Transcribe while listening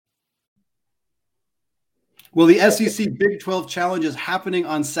Well, the SEC Big 12 Challenge is happening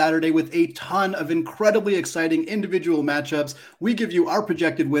on Saturday with a ton of incredibly exciting individual matchups. We give you our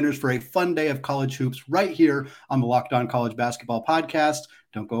projected winners for a fun day of college hoops right here on the Locked On College Basketball Podcast.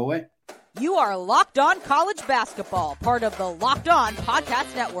 Don't go away. You are Locked On College Basketball, part of the Locked On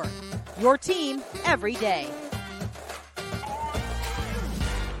Podcast Network. Your team every day.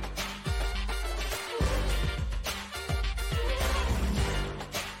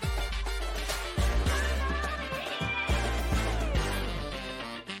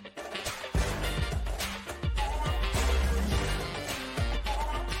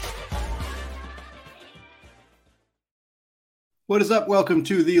 What is up? Welcome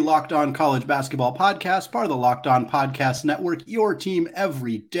to the Locked On College Basketball Podcast, part of the Locked On Podcast Network, your team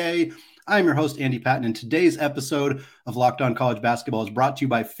every day. I'm your host, Andy Patton, and today's episode of Locked On College Basketball is brought to you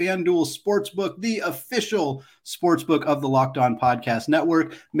by FanDuel Sportsbook, the official sportsbook of the Locked On Podcast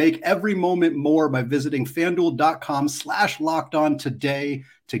Network. Make every moment more by visiting FanDuel.com/LockedOn today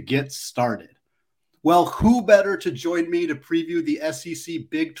to get started. Well, who better to join me to preview the SEC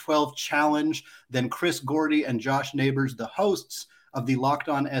Big 12 Challenge than Chris Gordy and Josh Neighbors, the hosts of the Locked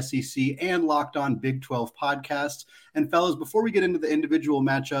On SEC and Locked On Big 12 podcasts. And fellas, before we get into the individual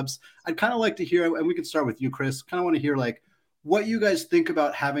matchups, I'd kind of like to hear, and we can start with you, Chris, kind of want to hear like what you guys think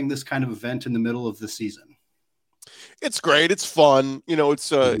about having this kind of event in the middle of the season. It's great. It's fun. You know, it's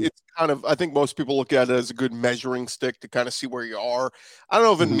kind of, I think most people look at it as a good measuring stick to kind of see where you are. I don't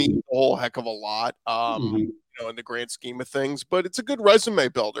know if it means a whole heck of a lot, you know, in the grand scheme of things, but it's a good resume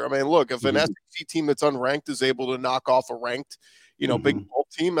builder. I mean, look, if an SEC team that's unranked is able to knock off a ranked, you know, Big 12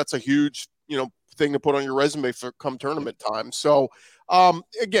 team, that's a huge, you know, thing to put on your resume for come tournament time. So,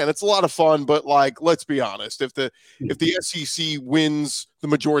 again, it's a lot of fun, but like, let's be honest, if the SEC wins the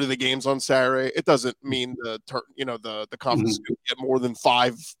majority of the games on Saturday, it doesn't mean the conference is going to get more than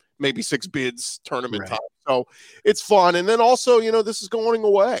 5, maybe 6 bids tournament time. So it's fun. And then also, you know, this is going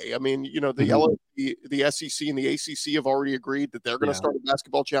away. I mean, you know, the SEC and the ACC have already agreed that they're going to start a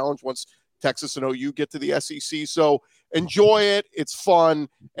basketball challenge once Texas and OU get to the SEC. So enjoy it. It's fun.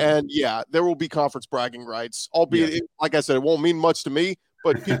 And yeah, there will be conference bragging rights, albeit, like I said, it won't mean much to me,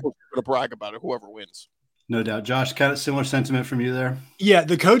 but people are going to brag about it, whoever wins. No doubt. Josh, kind of similar sentiment from you there. Yeah,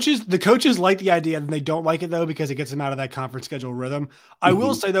 the coaches like the idea, and they don't like it though because it gets them out of that conference schedule rhythm. I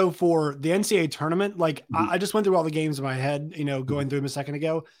will say though, for the NCAA tournament, like I just went through all the games in my head, you know, going through them a second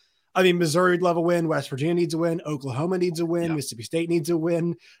ago. I mean, Missouri would love a win. West Virginia needs a win. Oklahoma needs a win. Mississippi State needs a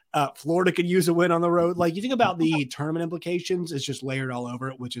win. Florida could use a win on the road. Like, you think about the tournament implications, it's just layered all over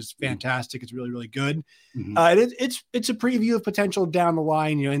it, which is fantastic. It's really, really good. And it's a preview of potential down the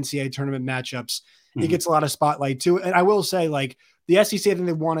line, you know, NCAA tournament matchups. It gets a lot of spotlight too. And I will say, like, the SEC, I think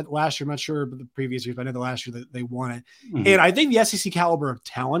they won it last year. I'm not sure about the previous years, but I know the last year that they won it. And I think the SEC caliber of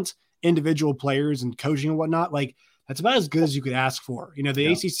talent, individual players and coaching and whatnot, like, that's about as good as you could ask for. You know, the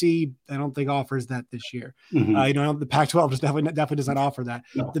ACC, I don't think offers that this year. You know, the Pac-12 definitely does not offer that.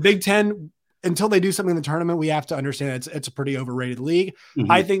 No. The Big Ten, until they do something in the tournament, we have to understand it's a pretty overrated league.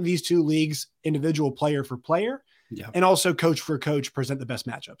 I think these two leagues, individual player for player, and also coach for coach, present the best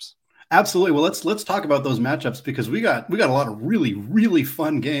matchups. Absolutely. Well, let's talk about those matchups because we got a lot of really, really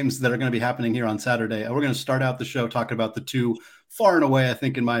fun games that are going to be happening here on Saturday. We're going to start out the show talking about the two, far and away, I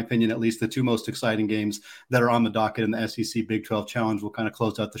think, in my opinion, at least the two most exciting games that are on the docket in the SEC Big 12 Challenge. We'll kind of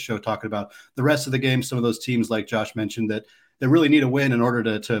close out the show talking about the rest of the games. Some of those teams, like Josh mentioned, that they really need a win in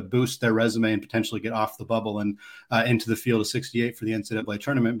order to boost their resume and potentially get off the bubble and into the field of 68 for the NCAA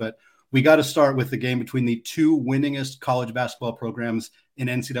tournament. But we got to start with the game between the two winningest college basketball programs in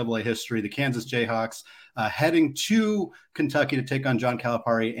NCAA history, the Kansas Jayhawks, heading to Kentucky to take on John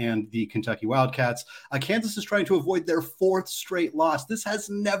Calipari and the Kentucky Wildcats. Kansas is trying to avoid their 4th straight loss. This has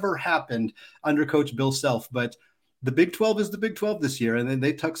never happened under Coach Bill Self, but the Big 12 is the Big 12 this year, and then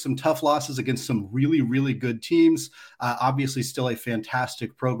they took some tough losses against some really, really good teams. Obviously, still a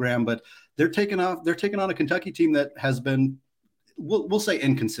fantastic program, but they're taking on a Kentucky team that has been, we'll say,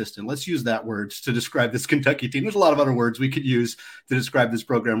 inconsistent. Let's use that word to describe this Kentucky team. There's a lot of other words we could use to describe this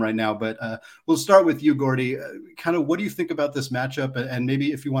program right now, but we'll start with you, Gordy. Kind of what do you think about this matchup? And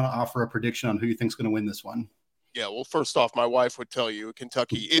maybe if you want to offer a prediction on who you think is going to win this one. Yeah, well, first off, my wife would tell you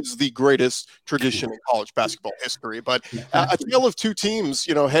Kentucky is the greatest tradition in college basketball history, but a tale of two teams,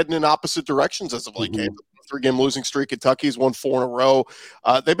 you know, heading in opposite directions as of late. 3-game losing streak. Kentucky's won 4 in a row.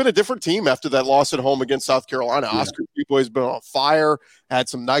 They've been a different team after that loss at home against South Carolina. Oscar Tshiebwe's been on fire, had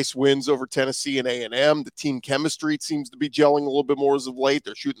some nice wins over Tennessee and A&M. The team chemistry seems to be gelling a little bit more as of late.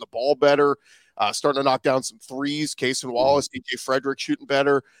 They're shooting the ball better. Starting to knock down some threes. Cason Wallace, DJ Frederick shooting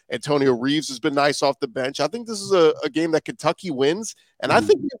better. Antonio Reeves has been nice off the bench. I think this is a game that Kentucky wins, and I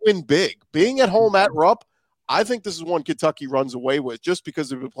think they win big. Being at home at Rupp, I think this is one Kentucky runs away with just because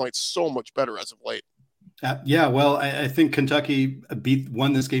they've been playing so much better as of late. Yeah, well, I think Kentucky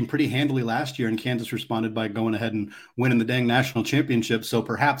won this game pretty handily last year, and Kansas responded by going ahead and winning the dang national championship. So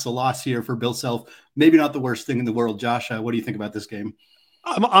perhaps a loss here for Bill Self. Maybe not the worst thing in the world. Josh, what do you think about this game?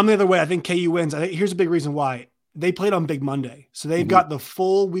 I'm the other way. I think KU wins. Here's a big reason why. They played on Big Monday, so they've got the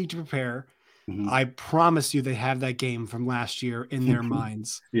full week to prepare. I promise you they have that game from last year in their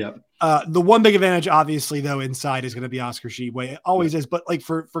minds. Yeah. The one big advantage, obviously, though, inside is going to be Oscar Tshiebwe. It always is. But like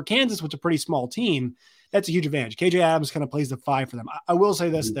for Kansas, which is a pretty small team, that's a huge advantage. KJ Adams kind of plays the 5 for them. I will say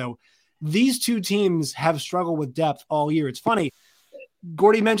this, though. These two teams have struggled with depth all year. It's funny.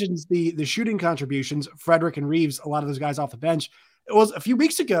 Gordy mentions the shooting contributions, Frederick and Reeves, a lot of those guys off the bench. It was a few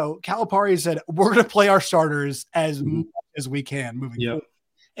weeks ago, Calipari said, we're going to play our starters as much as we can moving forward.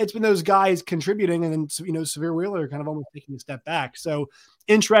 It's been those guys contributing, and then, Severe Wheeler kind of almost taking a step back. So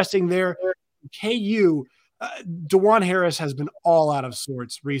interesting there. KU, DeJuan Harris has been all out of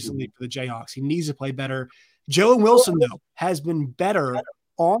sorts recently for the Jayhawks. He needs to play better. Jalen Wilson, though, has been better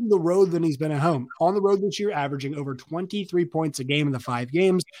on the road than he's been at home. On the road this year, averaging over 23 points a game in the 5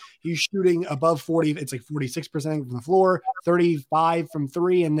 games. He's shooting above 40. It's like 46% from the floor, 35 from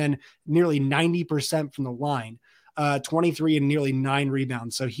 3, and then nearly 90% from the line. 23 and nearly 9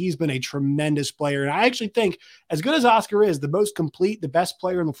 rebounds. So he's been a tremendous player. And I actually think, as good as Oscar is, the most complete, the best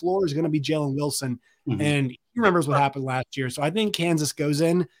player on the floor is going to be Jalen Wilson. And he remembers what happened last year. So I think Kansas goes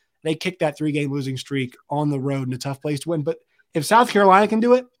in, they kick that 3-game losing streak on the road in a tough place to win. But if South Carolina can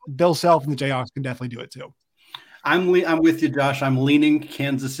do it, Bill Self and the Jayhawks can definitely do it too. I'm with you, Josh. I'm leaning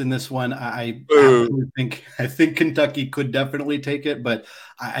Kansas in this one. I think Kentucky could definitely take it, but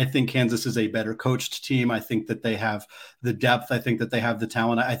I think Kansas is a better coached team. I think that they have the depth. I think that they have the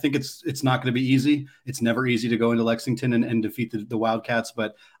talent. I think it's not going to be easy. It's never easy to go into Lexington and defeat the Wildcats,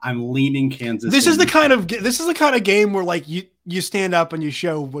 but I'm leaning Kansas. This is the kind of game where like you stand up and you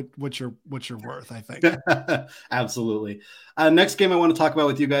show what you're worth, I think. Absolutely. Next game I want to talk about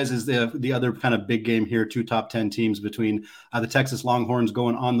with you guys is the other kind of big game here, 2 top 10 teams between the Texas Longhorns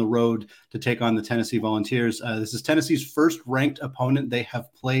going on the road to take on the Tennessee Volunteers. This is Tennessee's first ranked opponent they have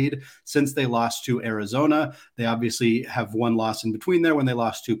played since they lost to Arizona. They obviously have one loss in between there when they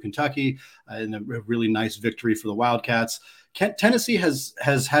lost to Kentucky, and a really nice victory for the Wildcats. Tennessee has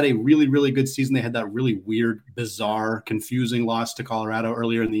had a really, really good season. They had that really weird, bizarre, confusing loss to Colorado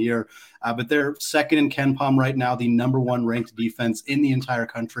earlier in the year. But they're second in KenPom right now, the #1 ranked defense in the entire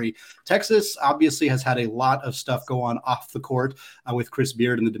country. Texas obviously has had a lot of stuff go on off the court with Chris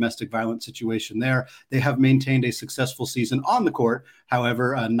Beard and the domestic violence situation there. They have maintained a successful season on the court.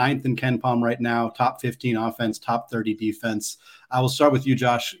 However, 9th in KenPom right now, top 15 offense, top 30 defense. I will start with you,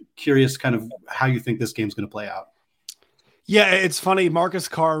 Josh. Curious kind of how you think this game's going to play out. Yeah, it's funny. Marcus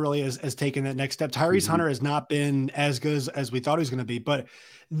Carr really has taken that next step. Tyrese Hunter has not been as good as we thought he was going to be. But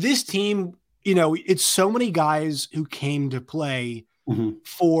this team, it's so many guys who came to play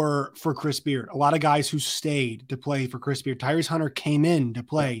for Chris Beard. A lot of guys who stayed to play for Chris Beard. Tyrese Hunter came in to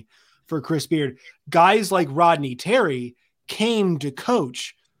play for Chris Beard. Guys like Rodney Terry came to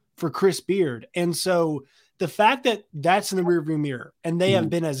coach for Chris Beard. And so the fact that that's in the rearview mirror and they have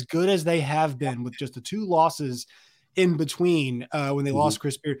been as good as they have been with just the 2 losses in between when they lost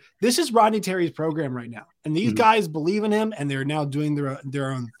Chris Beard. This is Rodney Terry's program right now. And these guys believe in him and they're now doing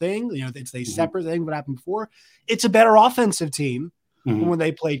their own thing. It's a separate thing what happened before. It's a better offensive team than when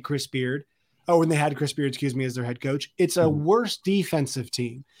they played Chris Beard. When they had Chris Beard, as their head coach. It's a worse defensive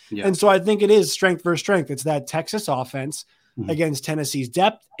team. Yeah. And so I think it is strength versus strength. It's that Texas offense against Tennessee's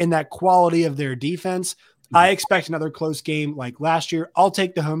depth and that quality of their defense. I expect another close game like last year. I'll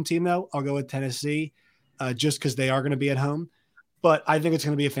take the home team, though. I'll go with Tennessee. Just because they are going to be at home. But I think it's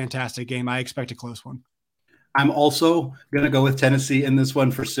going to be a fantastic game. I expect a close one. I'm also going to go with Tennessee in this one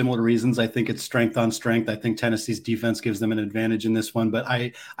for similar reasons. I think it's strength on strength. I think Tennessee's defense gives them an advantage in this one. But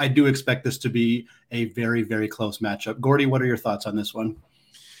I do expect this to be a very, very close matchup. Gordy, what are your thoughts on this one?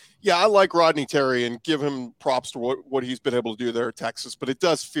 Yeah, I like Rodney Terry and give him props to what he's been able to do there at Texas. But it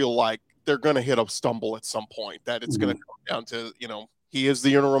does feel like they're going to hit a stumble at some point, that it's going to come down to, he is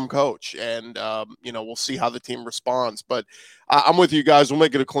the interim coach, and, we'll see how the team responds. But I'm with you guys. We'll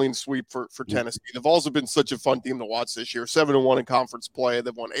make it a clean sweep for Tennessee. The Vols have been such a fun team to watch this year. 7-1 in conference play.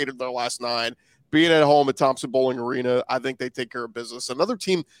 They've won 8 of their last 9. Being at home at Thompson Bowling Arena, I think they take care of business. Another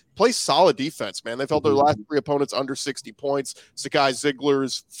team plays solid defense, man. They've held their last 3 opponents under 60 points. Sakai Ziegler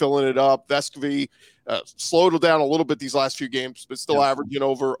is filling it up. Vescovy slowed down a little bit these last few games, but still averaging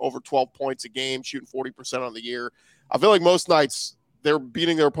over 12 points a game, shooting 40% on the year. I feel like most nights – they're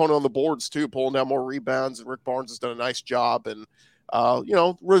beating their opponent on the boards too, pulling down more rebounds. And Rick Barnes has done a nice job. And,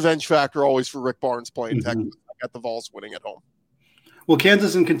 revenge factor always for Rick Barnes playing Texas. got the Vols winning at home. Well,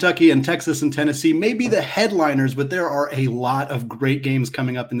 Kansas and Kentucky and Texas and Tennessee may be the headliners, but there are a lot of great games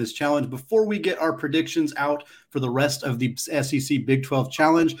coming up in this challenge. Before we get our predictions out for the rest of the SEC Big 12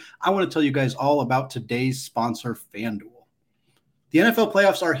 Challenge, I want to tell you guys all about today's sponsor, FanDuel. The NFL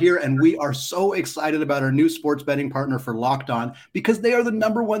playoffs are here, and we are so excited about our new sports betting partner for Locked On because they are the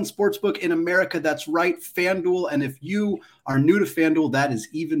 #1 sportsbook in America. That's right, FanDuel. And if you are new to FanDuel, that is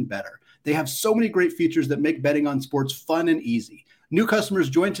even better. They have so many great features that make betting on sports fun and easy. New customers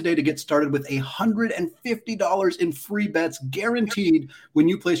join today to get started with $150 in free bets guaranteed when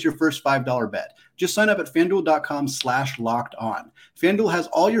you place your first $5 bet. Just sign up at FanDuel.com/lockedon. FanDuel has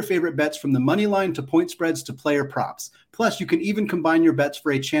all your favorite bets from the money line to point spreads to player props. Plus, you can even combine your bets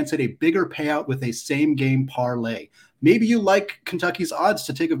for a chance at a bigger payout with a same-game parlay. Maybe you like Kentucky's odds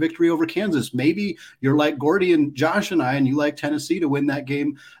to take a victory over Kansas. Maybe you're like Gordy and Josh and I, and you like Tennessee to win that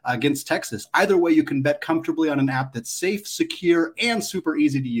game against Texas. Either way, you can bet comfortably on an app that's safe, secure, and super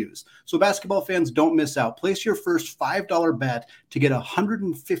easy to use. So basketball fans, don't miss out. Place your first $5 bet to get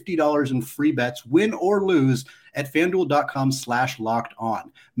 $150 in free bets, win or lose, at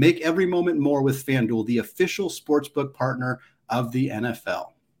FanDuel.com/lockedon. Make every moment more with FanDuel, the official sportsbook partner of the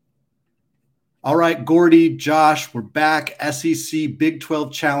NFL. All right, Gordy, Josh, we're back. SEC Big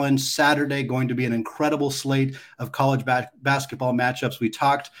 12 Challenge Saturday, going to be an incredible slate of college basketball matchups. We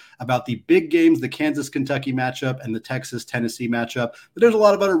talked about the big games, the Kansas-Kentucky matchup and the Texas-Tennessee matchup. But there's a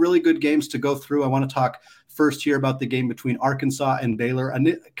lot of other really good games to go through. I want to talk first here about the game between Arkansas and Baylor.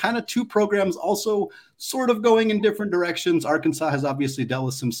 And kind of two programs also sort of going in different directions. Arkansas has obviously dealt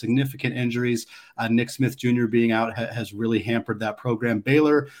with some significant injuries. Nick Smith Jr. being out has really hampered that program.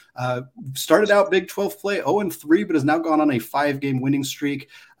 Baylor started out Big 12 play 0-3, but has now gone on a 5-game winning streak.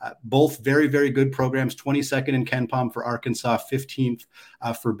 Both very, very good programs, 22nd in KenPom for Arkansas, 15th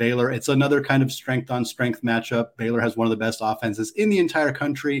for Baylor. It's another kind of strength-on-strength matchup. Baylor has one of the best offenses in the entire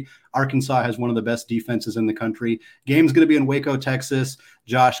country. Arkansas has one of the best defenses in the country. Game's going to be in Waco, Texas.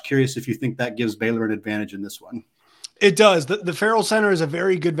 Josh, curious if you think that gives Baylor an advantage in this one. It does. The Farrell Center is a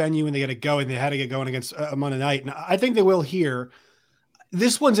very good venue when they get it going. They had to get going against Monday night, and I think they will here.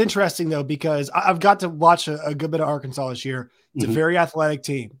 This one's interesting, though, because I've got to watch a good bit of Arkansas this year. It's a very athletic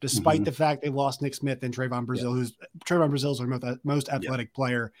team, despite the fact they lost Nick Smith and Trayvon Brazile, who's Trayvon Brazile's our most athletic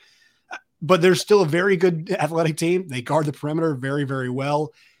player. But they're still a very good athletic team. They guard the perimeter very, very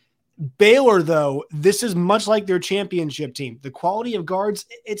well. Baylor, though, this is much like their championship team. The quality of guards,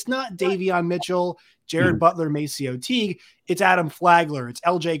 it's not Davion Mitchell, Jared Butler, Maceo Teague. It's Adam Flagler. It's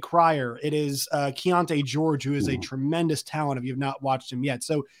LJ Cryer. It is Keontae George, who is a tremendous talent if you've not watched him yet.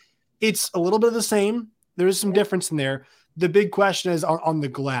 So it's a little bit of the same. There is some difference in there. The big question is on the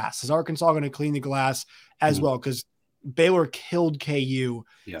glass. Is Arkansas going to clean the glass as well? Because Baylor killed KU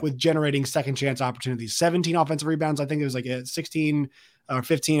with generating second chance opportunities. 17 offensive rebounds. I think it was like 16 or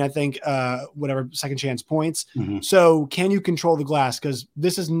 15, I think, whatever, second chance points. So can you control the glass? Because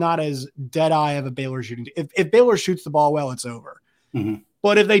this is not as dead eye of a Baylor shooting. If Baylor shoots the ball well, it's over.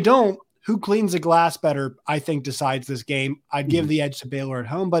 But if they don't, who cleans the glass better, I think, decides this game. I'd give the edge to Baylor at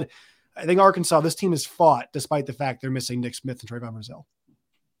home, but I think Arkansas, this team has fought despite the fact they're missing Nick Smith and Trayvon Brazile.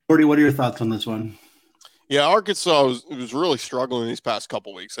 Gordy, what are your thoughts on this one? Yeah, Arkansas was really struggling these past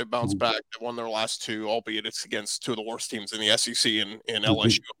couple weeks. They bounced back. They won their last two, albeit it's against two of the worst teams in the SEC in LSU and Ole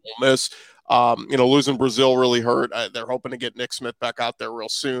Miss. Losing Brazile really hurt. They're hoping to get Nick Smith back out there real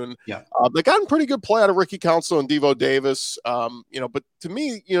soon. They gotten pretty good play out of Ricky Council and Devo Davis. But to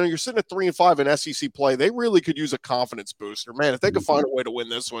me, you're sitting at 3-5 in SEC play. They really could use a confidence booster. Man, if they could find a way to win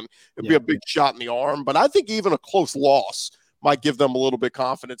this one, it'd be a big shot in the arm. But I think even a close loss might give them a little bit of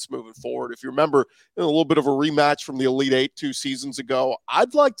confidence moving forward. If you remember, a little bit of a rematch from the Elite Eight 2 seasons ago,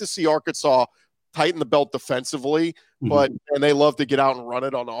 I'd like to see Arkansas tighten the belt defensively, and they love to get out and run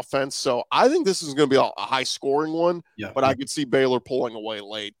it on offense. So I think this is going to be a high-scoring one, but I could see Baylor pulling away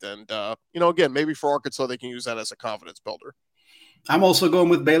late. And, again, maybe for Arkansas, they can use that as a confidence builder. I'm also going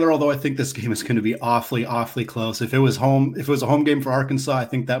with Baylor, although I think this game is going to be awfully, awfully close. If it was a home game for Arkansas, I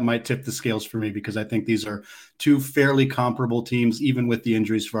think that might tip the scales for me because I think these are two fairly comparable teams, even with the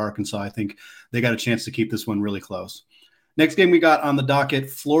injuries for Arkansas. I think they got a chance to keep this one really close. Next game we got on the docket,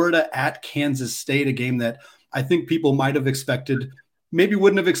 Florida at Kansas State, a game that I think people might have expected, maybe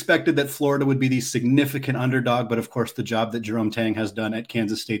wouldn't have expected that Florida would be the significant underdog. But of course, the job that Jerome Tang has done at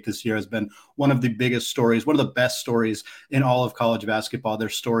Kansas State this year has been one of the biggest stories, one of the best stories in all of college basketball. Their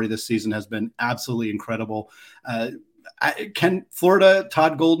story this season has been absolutely incredible. Florida,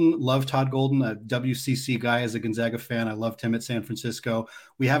 Todd Golden, love Todd Golden, a WCC guy as a Gonzaga fan. I loved him at San Francisco.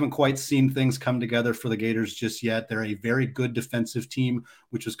 We haven't quite seen things come together for the Gators just yet. They're a very good defensive team,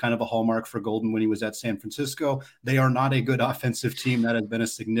 which was kind of a hallmark for Golden when he was at San Francisco. They are not a good offensive team. That has been a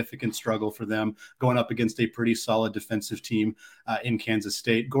significant struggle for them going up against a pretty solid defensive team in Kansas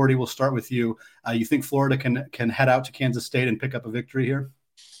State. Gordy, we'll start with you. You think Florida can head out to Kansas State and pick up a victory here?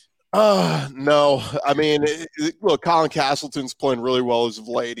 No. I mean, look, Colin Castleton's playing really well as of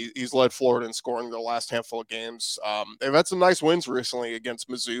late. He's led Florida in scoring their last handful of games. They've had some nice wins recently against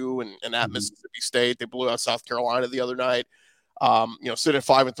Mizzou and at Mississippi State. They blew out South Carolina the other night. Sit at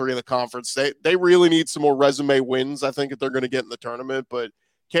 5-3 in the conference. They really need some more resume wins, I think, if they're going to get in the tournament. But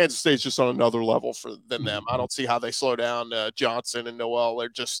Kansas State's just on another level than them. I don't see how they slow down Johnson and Noel. They're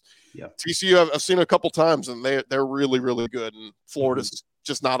just TCU. I've seen a couple times, and they're really, really good. And Florida's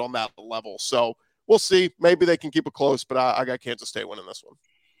just not on that level. So we'll see. Maybe they can keep it close, but I got Kansas State winning this one.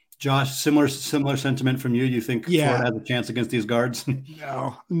 Josh, similar sentiment from you. You think Florida has a chance against these guards?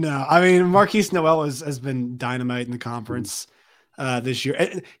 No. I mean, Marquise Noel has been dynamite in the conference this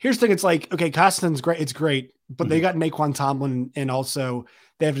year. Here's the thing. It's like, okay, Costin's great. It's great, but they got Naquan Tomlin, and also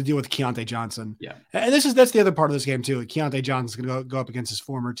they have to deal with Keontae Johnson. Yeah. And that's the other part of this game too. Keontae Johnson's going to go up against his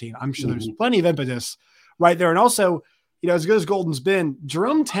former team. I'm sure there's plenty of impetus right there. And also, as good as Golden's been,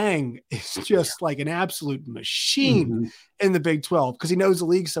 Jerome Tang is just like an absolute machine in the Big 12 because he knows the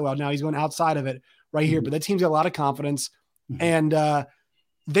league so well. Now he's going outside of it right here, but that team's got a lot of confidence. And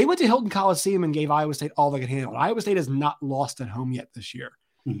they went to Hilton Coliseum and gave Iowa State all they could handle. Iowa State has not lost at home yet this year.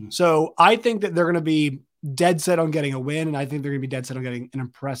 So I think that they're going to be dead set on getting a win, and I think they're going to be dead set on getting an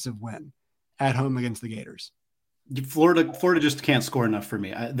impressive win at home against the Gators. Florida just can't score enough for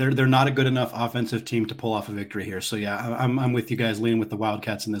me. They're not a good enough offensive team to pull off a victory here. So yeah, I'm with you guys, leaning with the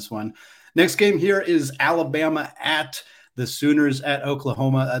Wildcats in this one. Next game here is Alabama at the Sooners at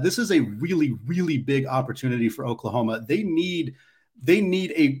Oklahoma. This is a really, really big opportunity for Oklahoma. They need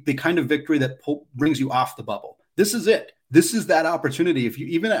the kind of victory that brings you off the bubble. This is it. This is that opportunity. If you,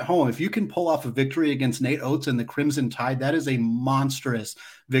 even at home, if you can pull off a victory against Nate Oates and the Crimson Tide, that is a monstrous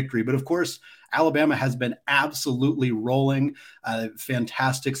victory. But of course, Alabama has been absolutely rolling.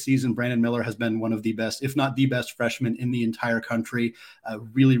 Fantastic season. Brandon Miller has been one of the best, if not the best freshman in the entire country. A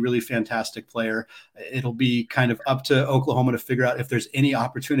really, really fantastic player. It'll be kind of up to Oklahoma to figure out if there's any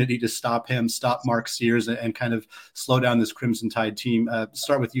opportunity to stop him, stop Mark Sears, and kind of slow down this Crimson Tide team.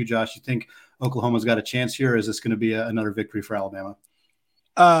 Start with you, Josh. You think Oklahoma's got a chance here, or is this going to be another victory for Alabama?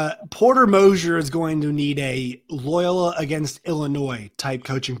 Porter Moser is going to need a Loyola against Illinois type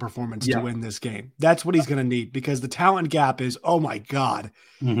coaching performance to win this game. That's what he's going to need, because the talent gap is, oh my God,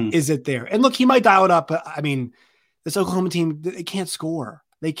 is it there? And look, he might dial it up, but I mean, this Oklahoma team, they can't score.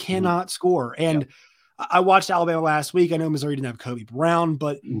 They cannot score. And I watched Alabama last week. I know Missouri didn't have Kobe Brown,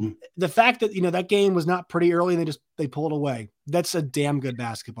 but the fact that, that game was not pretty early and they pulled away. That's a damn good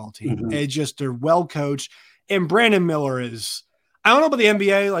basketball team. They're well coached. And Brandon Miller is, I don't know about the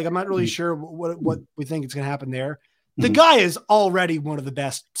NBA. Like, I'm not really sure what we think is going to happen there. The guy is already one of the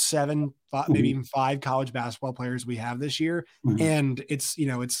best 7, 5, maybe even 5 college basketball players we have this year. And it's,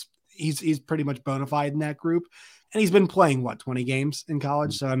 he's pretty much bona fide in that group. And he's been playing 20 games in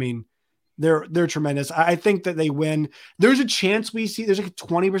college. So, I mean, they're tremendous. I think that they win. There's a chance there's like a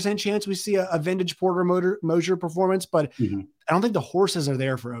 20% chance we see a vintage Porter Moser performance, but I don't think the horses are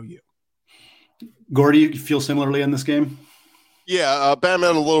there for OU. Gordy, you feel similarly in this game? Yeah, Bama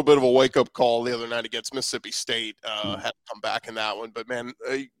had a little bit of a wake-up call the other night against Mississippi State. Had to come back in that one. But, man,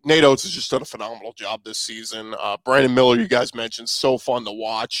 Nate Oates has just done a phenomenal job this season. Brandon Miller, you guys mentioned, so fun to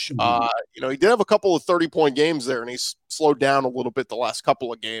watch. He did have a couple of 30-point games there, and he's slowed down a little bit the last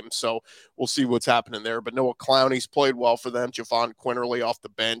couple of games. So we'll see what's happening there. But Noah Clowney's played well for them. Javon Quinterly off the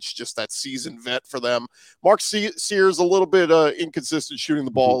bench, just that seasoned vet for them. Mark Sears a little bit inconsistent shooting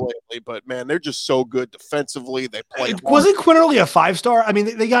the ball lately, but, man, they're just so good defensively. They play. Wasn't Quinterly a 5-star? I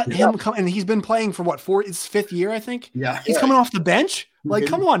mean, they got him and he's been playing for it's 5th year, I think. Yeah. He's coming off the bench. Like,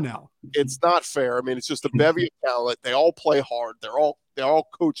 come on now. It's not fair. I mean, it's just a bevy of talent. They all play hard. They're all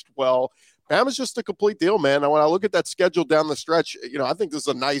coached well. Bama's just a complete deal, man. And when I look at that schedule down the stretch, I think this is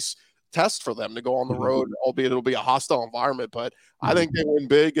a nice test for them to go on the road, albeit it'll be a hostile environment. But I think they win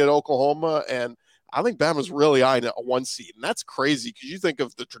big at Oklahoma, and I think Bama's really eyeing a 1 seed. And that's crazy because you think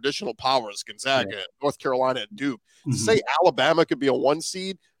of the traditional powers, Gonzaga, North Carolina, and Duke. To say Alabama could be a 1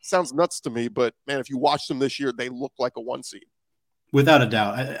 seed sounds nuts to me. But, man, if you watch them this year, they look like a 1 seed. Without a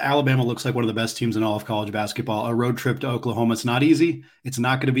doubt. Alabama looks like one of the best teams in all of college basketball. A road trip to Oklahoma, it's not easy. It's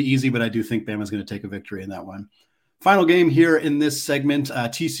not going to be easy, but I do think Bama's going to take a victory in that one. Final game here in this segment,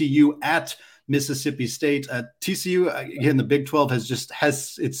 TCU at Mississippi State. TCU, again, the Big 12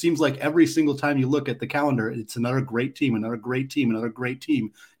 has it seems like every single time you look at the calendar, it's another great team, another great team, another great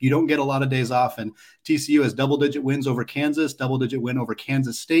team. You don't get a lot of days off, and TCU has double-digit wins over Kansas, double-digit win over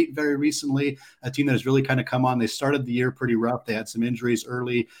Kansas State very recently, a team that has really kind of come on. They started the year pretty rough. They had some injuries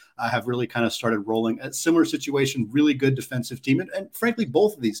early, have really kind of started rolling. A similar situation, really good defensive team, and frankly,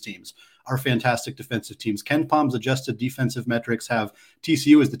 both of these teams are fantastic defensive teams. KenPom's adjusted defensive metrics have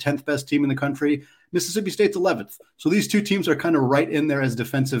TCU as the 10th best team in the country, Mississippi State's 11th. So these two teams are kind of right in there as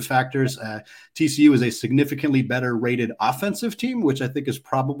defensive factors. TCU is a significantly better rated offensive team, which I think is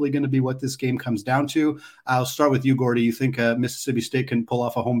probably going to be what this game comes down to. I'll start with you, Gordy. You think Mississippi State can pull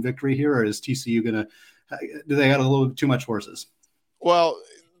off a home victory here, or is TCU going to do they got a little too much horses? Well,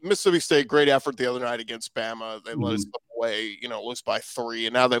 Mississippi State, great effort the other night against Bama. They let us slip away, lose by 3,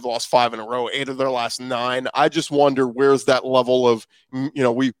 and now they've lost 5 in a row, 8 of their last 9. I just wonder where's that level of,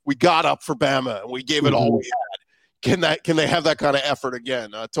 we got up for Bama and we gave it all we had. Can they have that kind of effort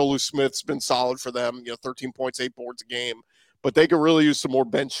again? Tolu Smith's been solid for them, 13 points, 8 boards a game, but they could really use some more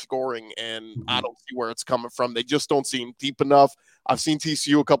bench scoring, and I don't see where it's coming from. They just don't seem deep enough. I've seen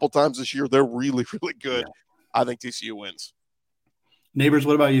TCU a couple times this year. They're really, really good. Yeah. I think TCU wins. Neighbors,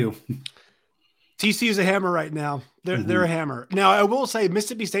 what about you? TCU is a hammer right now. They're a hammer. Now, I will say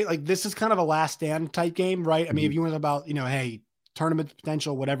Mississippi State, like this is kind of a last stand type game, right? I mean, if you want about, hey, tournament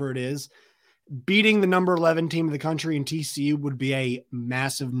potential, whatever it is, beating the number 11 team in the country in TCU would be a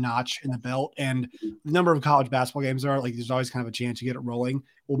massive notch in the belt. And the number of college basketball games there are, like, there's always kind of a chance you get it rolling.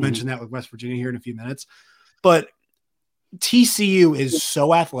 We'll mention that with West Virginia here in a few minutes. But TCU is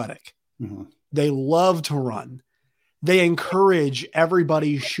so athletic. They love to run. They encourage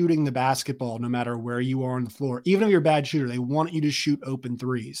everybody shooting the basketball no matter where you are on the floor. Even if you're a bad shooter, they want you to shoot open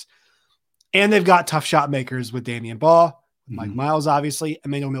threes. And they've got tough shot makers with Damian Baugh, Mike Miles, obviously.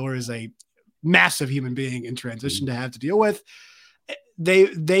 Emmanuel Miller is a massive human being in transition to have to deal with.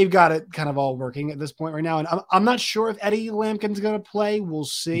 They've got it kind of all working at this point right now. And I'm not sure if Eddie Lampkin's going to play. We'll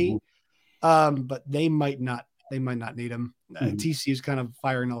see. But they might not need him. TCU's kind of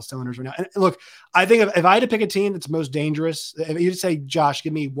firing all cylinders right now. And look, I think if I had to pick a team that's most dangerous, if you say, Josh,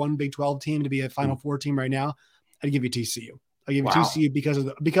 give me one Big 12 team to be a Final Four team right now, I'd give you TCU. I'd give you TCU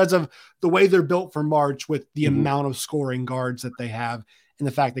because of the way they're built for March with the amount of scoring guards that they have and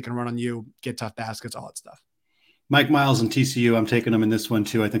the fact they can run on you, get tough baskets, all that stuff. Mike Miles and TCU, I'm taking them in this one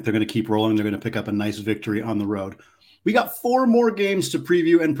too. I think they're going to keep rolling. They're going to pick up a nice victory on the road. We got 4 more games to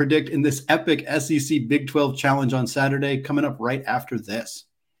preview and predict in this epic SEC Big 12 Challenge on Saturday, coming up right after this.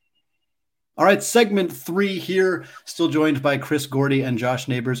 All right, segment 3 here, still joined by Chris Gordy and Josh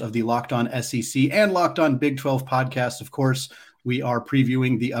Neighbors of the Locked On SEC and Locked On Big 12 podcast. Of course, we are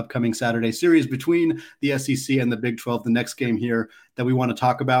previewing the upcoming Saturday series between the SEC and the Big 12. The next game here that we want to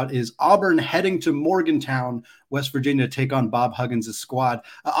talk about is Auburn heading to Morgantown, West Virginia, to take on Bob Huggins' squad.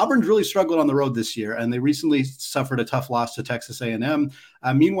 Auburn's really struggled on the road this year, and they recently suffered a tough loss to Texas A&M.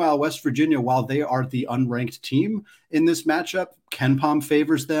 Meanwhile, West Virginia, while they are the unranked team in this matchup, KenPom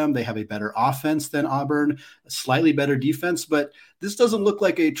favors them. They have a better offense than Auburn, a slightly better defense, but this doesn't look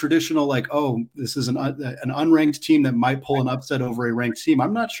like a traditional, this is an unranked team that might pull an upset over a ranked team.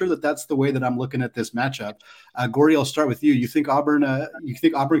 I'm not sure that that's the way that I'm looking at this matchup. Gordy, I'll start with you. You think Auburn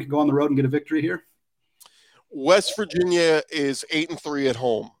can go on the road and get a victory here? West Virginia is 8-3 at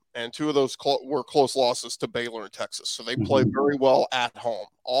home, and 2 of those were close losses to Baylor and Texas. So they play very well at home.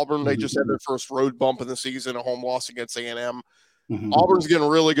 Auburn, they just had their first road bump in the season, a home loss against A&M. Auburn's getting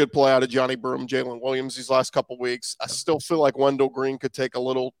really good play out of Johnny Broome, Jalen Williams these last couple of weeks. I still feel like Wendell Green could take a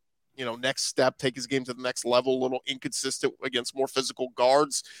little, next step, take his game to the next level, a little inconsistent against more physical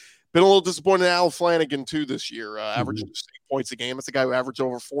guards. Been a little disappointed in Al Flanagan, too, this year. Averaged 6 points a game. It's a guy who averaged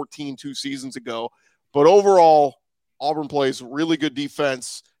over 14 2 seasons ago. But overall, Auburn plays really good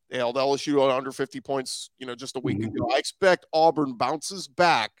defense. They held LSU under 50 points, just a week ago. I expect Auburn bounces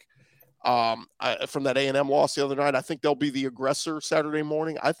back from that A&M loss the other night. I think they'll be the aggressor Saturday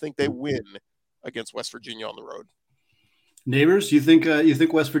morning. I think they win against West Virginia on the road. Neighbors, you think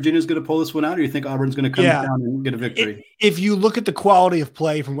West Virginia is going to pull this one out, or you think Auburn's going to come down and get a victory? If you look at the quality of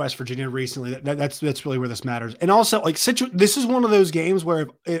play from West Virginia recently, that's really where this matters. And also, this is one of those games where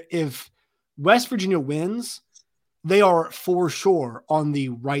if West Virginia wins, they are for sure on the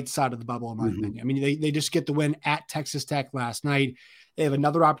right side of the bubble, in my opinion. I mean, they just get the win at Texas Tech last night. They have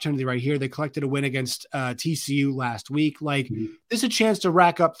another opportunity right here. They collected a win against TCU last week. This is a chance to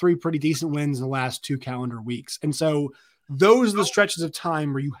rack up 3 pretty decent wins in the last 2 calendar weeks. And so those are the stretches of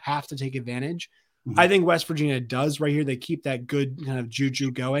time where you have to take advantage. I think West Virginia does right here. They keep that good kind of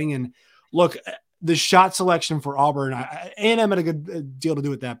juju going. And look, the shot selection for Auburn, A&M had a good deal to do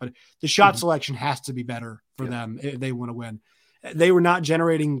with that, but the shot selection has to be better for them if they want to win. They were not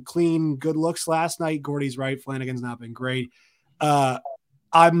generating clean, good looks last night. Gordy's right. Flanagan's not been great.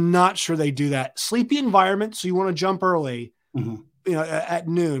 I'm not sure they do that. Sleepy environment, so you want to jump early, at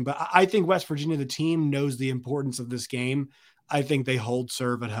noon. But I think West Virginia, the team, knows the importance of this game. I think they hold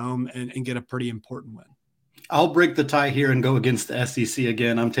serve at home and get a pretty important win. I'll break the tie here and go against the SEC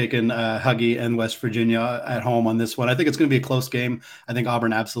again. I'm taking Huggy and West Virginia at home on this one. I think it's going to be a close game. I think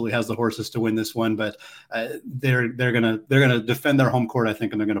Auburn absolutely has the horses to win this one, but they're gonna defend their home court, I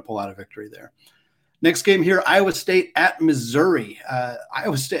think, and they're going to pull out a victory there. Next game here, Iowa State at Missouri.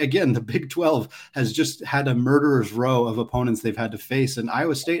 Iowa State, again, the Big 12 has just had a murderer's row of opponents they've had to face, and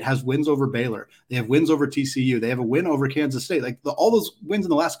Iowa State has wins over Baylor. They have wins over TCU. They have a win over Kansas State. All those wins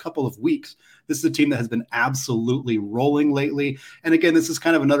in the last couple of weeks. This is a team that has been absolutely rolling lately. And again, this is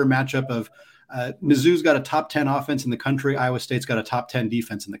kind of another matchup of Mizzou's got a top 10 offense in the country. Iowa State's got a top 10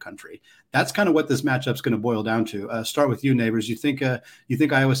 defense in the country. That's kind of what this matchup's going to boil down to. Start with you, Neighbors. You think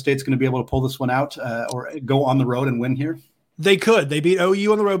Iowa State's going to be able to pull this one out or go on the road and win here? They could. They beat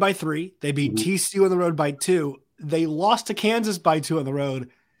OU on the road by 3. They beat TCU on the road by 2. They lost to Kansas by 2 on the road,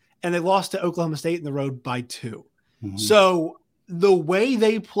 and they lost to Oklahoma State on the road by 2. So the way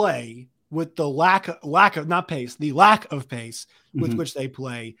they play with the lack of pace with which they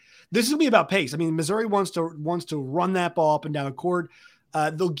play, this will be about pace. I mean, Missouri wants to run that ball up and down the court.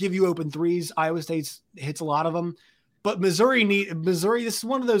 They'll give you open threes. Iowa State hits a lot of them, but Missouri. This is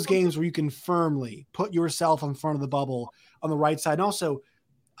one of those games where you can firmly put yourself in front of the bubble on the right side. And also,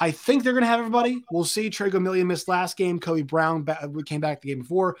 I think they're going to have everybody. We'll see. Trey Gomillion missed last game. Kobe Brown came back the game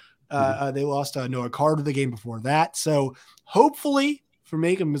before. They lost Noah Carter the game before that. So hopefully, for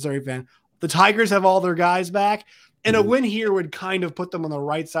me, a Missouri fan, the Tigers have all their guys back. And a win here would kind of put them on the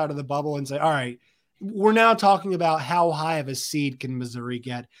right side of the bubble and say, all right, we're now talking about how high of a seed can Missouri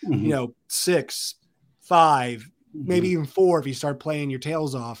get, 6, 5, maybe even 4 if you start playing your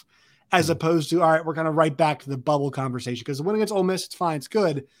tails off, as opposed to, all right, we're kind of right back to the bubble conversation. Because the win against Ole Miss, it's fine, it's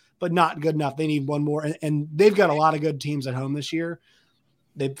good, but not good enough. They need one more. And they've got a lot of good teams at home this year.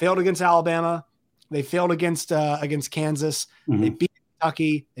 They failed against Alabama. They failed against Kansas. They beat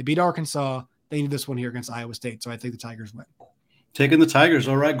Kentucky. They beat Arkansas. They need this one here against Iowa State. So I think the Tigers win. Taking the Tigers.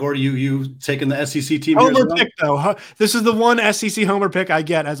 All right, Gordy, you taking the SEC team here as well? Pick, though. This is the one SEC homer pick I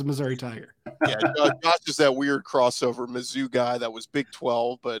get as a Missouri Tiger. Yeah, Josh is that weird crossover Mizzou guy that was Big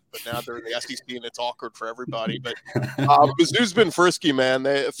 12, but now they're in the SEC and it's awkward for everybody. But Mizzou's been frisky, man.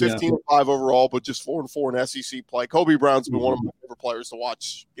 They 15-5 overall, but just 4-4 in SEC play. Kobe Brown's been one of my favorite players to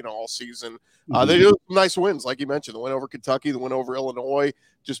watch, all season. They do some nice wins, like you mentioned. The win over Kentucky, the win over Illinois,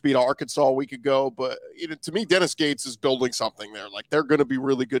 just beat Arkansas a week ago. But to me, Dennis Gates is building something there. Like, they're going to be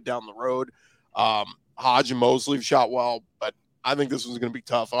really good down the road. Hodge and Mosley have shot well, but I think this one's going to be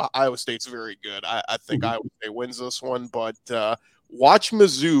tough. Iowa State's very good. I think Iowa State wins this one, but watch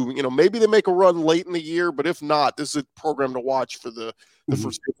Mizzou. Maybe they make a run late in the year, but if not, this is a program to watch for the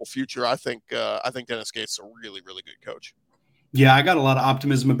foreseeable future. I think Dennis Gates is a really, really good coach. Yeah, I got a lot of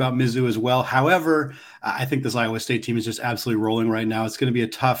optimism about Mizzou as well. However, I think this Iowa State team is just absolutely rolling right now. It's going to be a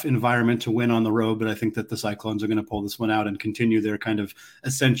tough environment to win on the road, but I think that the Cyclones are going to pull this one out and continue their kind of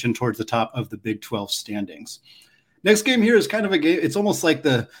ascension towards the top of the Big 12 standings. Next game here is kind of a game. It's almost like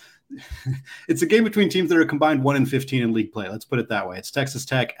it's a game between teams that are combined 1-15 in league play. Let's put it that way. It's Texas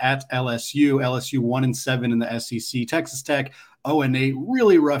Tech at LSU. LSU 1-7 in the SEC. Texas Tech 0-8.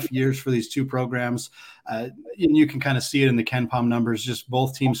 Really rough years for these two programs. And you can kind of see it in the KenPom numbers. Just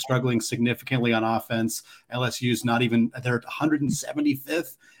both teams struggling significantly on offense. LSU's they're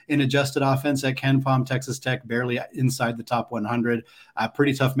 175th in adjusted offense at KenPom. Texas Tech barely inside the top 100.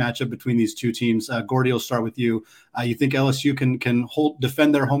 Pretty tough matchup between these two teams. Gordy, will start with you. You think LSU can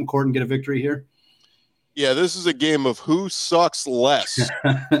defend their home court and get a victory here? Yeah, this is a game of who sucks less.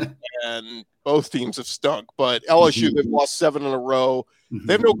 And both teams have stunk. But LSU, they've lost 7 in a row.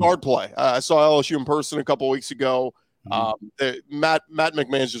 They have no guard play. I saw LSU in person a couple of weeks ago. Matt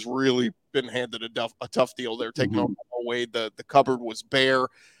McMahon's just really been handed a tough deal. They're taking away. The cupboard was bare.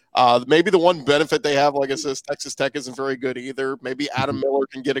 Maybe the one benefit they have, like I said, Texas Tech isn't very good either. Maybe Adam Miller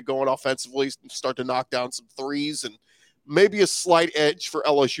can get it going offensively and start to knock down some threes, and maybe a slight edge for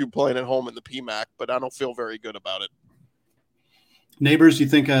LSU playing at home in the PMAC, but I don't feel very good about it. Neighbors, you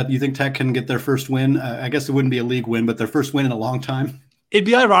think Tech can get their first win? I guess it wouldn't be a league win, but their first win in a long time. It'd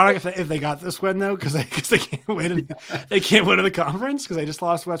be ironic if they got this win though, because they can't win. They can't win in the conference because they just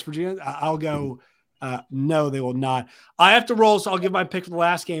lost to West Virginia. I'll go. No, they will not. I have to roll, so I'll give my pick for the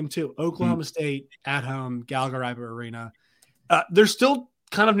last game too. Oklahoma State at home, Gallagher-Iba Arena. They're still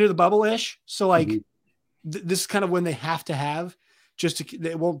kind of near the bubble-ish. So like this is kind of when they have to have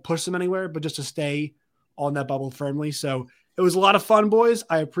it won't push them anywhere, but just to stay on that bubble firmly. So it was a lot of fun, boys.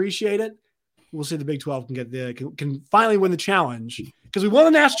 I appreciate it. We'll see if the Big 12 can finally win the challenge, because we won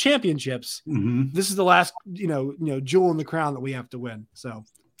the national championships. This is the last, jewel in the crown that we have to win. So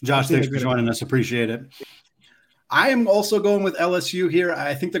Josh, thanks for joining us. Appreciate it. I am also going with LSU here.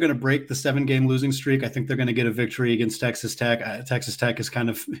 I think they're going to break the 7-game losing streak. I think they're going to get a victory against Texas Tech. Texas Tech is kind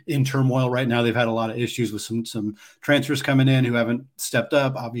of in turmoil right now. They've had a lot of issues with some transfers coming in who haven't stepped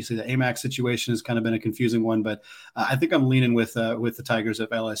up. Obviously, the AMAC situation has kind of been a confusing one, but I think I'm leaning with the Tigers of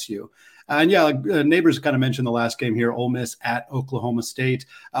LSU. And Neighbors kind of mentioned the last game here, Ole Miss at Oklahoma State.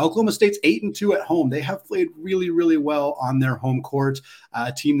 Oklahoma State's 8-2 at home. They have played really, really well on their home court.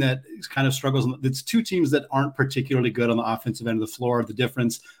 A team that kind of struggles. It's two teams that aren't particularly good on the offensive end of the floor. The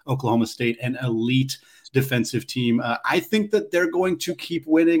difference, Oklahoma State, an elite defensive team. I think that they're going to keep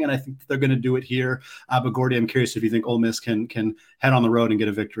winning, and I think that they're going to do it here. But Gordy, I'm curious if you think Ole Miss can head on the road and get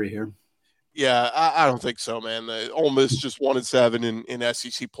a victory here. Yeah, I don't think so, man. Ole Miss just 1-7 in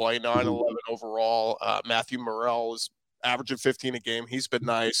SEC play, 9-11 overall. Matthew Morrell is averaging 15 a game. He's been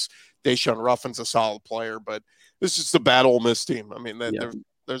nice. Deshaun Ruffin's a solid player, but this is a bad Ole Miss team. I mean,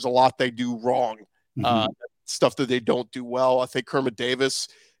 there's a lot they do wrong, stuff that they don't do well. I think Kermit Davis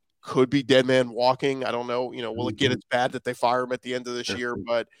could be dead man walking. I don't know. Will it get as bad that they fire him at the end of this year?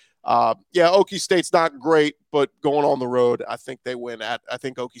 But Okie State's not great, but going on the road, I think they win. I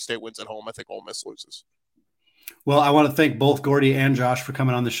think Okie State wins at home. I think Ole Miss loses. Well, I want to thank both Gordy and Josh for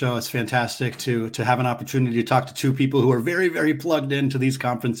coming on the show. It's fantastic to have an opportunity to talk to two people who are very, very plugged into these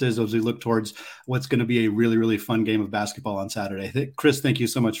conferences as we look towards what's going to be a really, really fun game of basketball on Saturday. Chris, thank you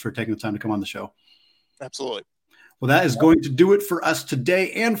so much for taking the time to come on the show. Absolutely. Well, that is going to do it for us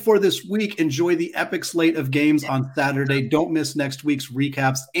today and for this week. Enjoy the epic slate of games on Saturday. Don't miss next week's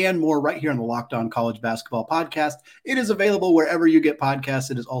recaps and more right here on the Locked On College Basketball Podcast. It is available wherever you get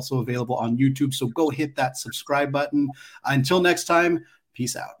podcasts. It is also available on YouTube, so go hit that subscribe button. Until next time,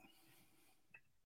 peace out.